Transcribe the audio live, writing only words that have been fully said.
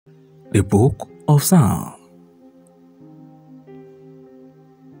The Book of Psalms,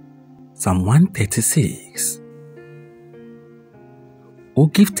 Psalm 136. O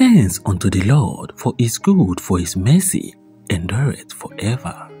give thanks unto the Lord, for his good, for his mercy endureth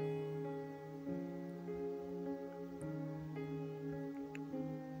forever.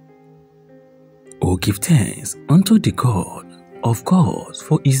 O give thanks unto the God of gods,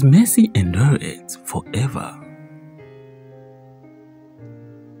 for his mercy endureth forever.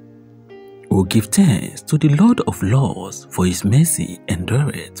 O give thanks to the Lord of lords, for his mercy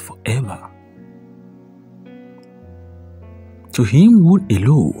endureth forever. To him who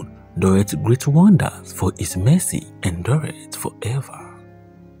alone doeth great wonders, for his mercy endureth forever.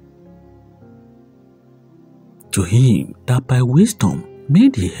 To him that by wisdom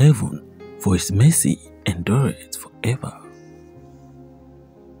made the heaven, for his mercy endureth forever.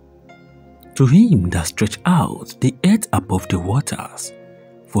 To him that stretched out the earth above the waters,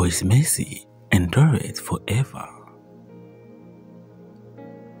 for his mercy endureth forever.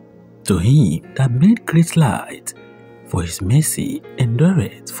 To him that made great light, for his mercy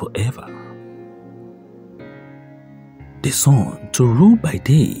endureth forever. The sun to rule by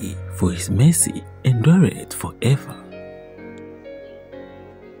day, for his mercy endureth forever.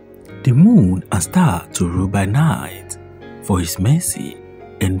 The moon and star to rule by night, for his mercy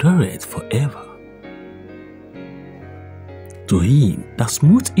endureth forever. To him that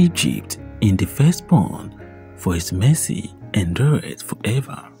smote Egypt in the firstborn, for his mercy endureth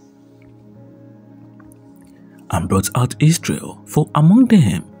forever. And brought out Israel from among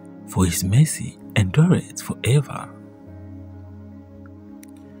them, for his mercy endureth forever.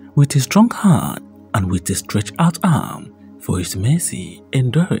 With a strong hand and with a stretched out arm, for his mercy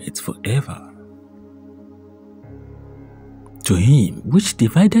endureth forever. To him which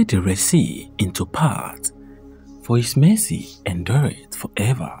divided the Red Sea into parts, for his mercy endureth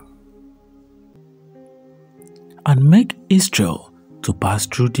forever. And make Israel to pass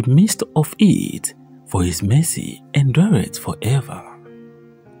through the midst of it, for his mercy endureth forever.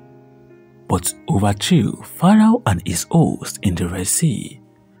 But overthrew Pharaoh and his host in the Red Sea,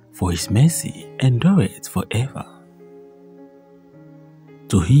 for his mercy endureth forever.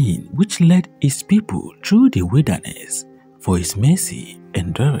 To him which led his people through the wilderness, for his mercy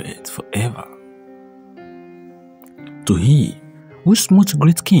endureth forever. To him who smote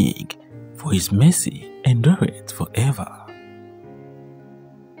great king, for his mercy endureth forever.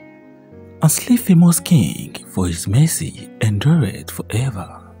 And slew famous king, for his mercy endureth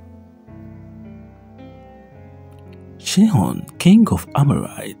forever. Sihon, king of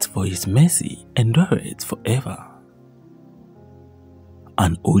Amorites, for his mercy endureth forever.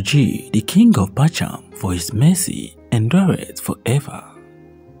 And Og, the king of Bashan, for his mercy endureth forever.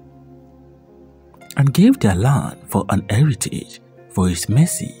 And gave their land for an heritage, for his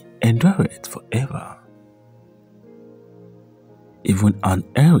mercy endureth forever. Even an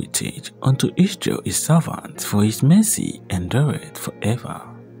heritage unto Israel his servant, for his mercy endureth forever.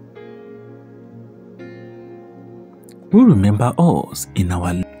 Who remember us in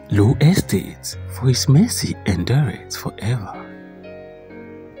our low estates, for his mercy endureth forever.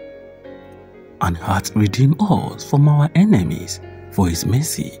 And hath redeemed us from our enemies, for his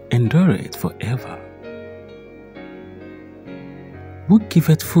mercy endureth forever. Who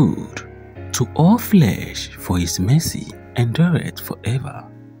giveth food to all flesh, for his mercy endureth forever.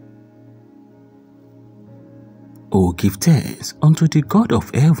 O give thanks unto the God of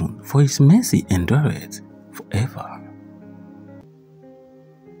heaven, for his mercy endureth forever.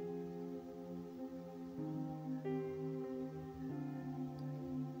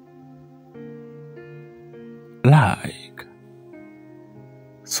 Like,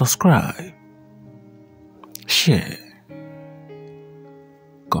 subscribe, share.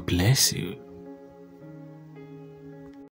 God bless you.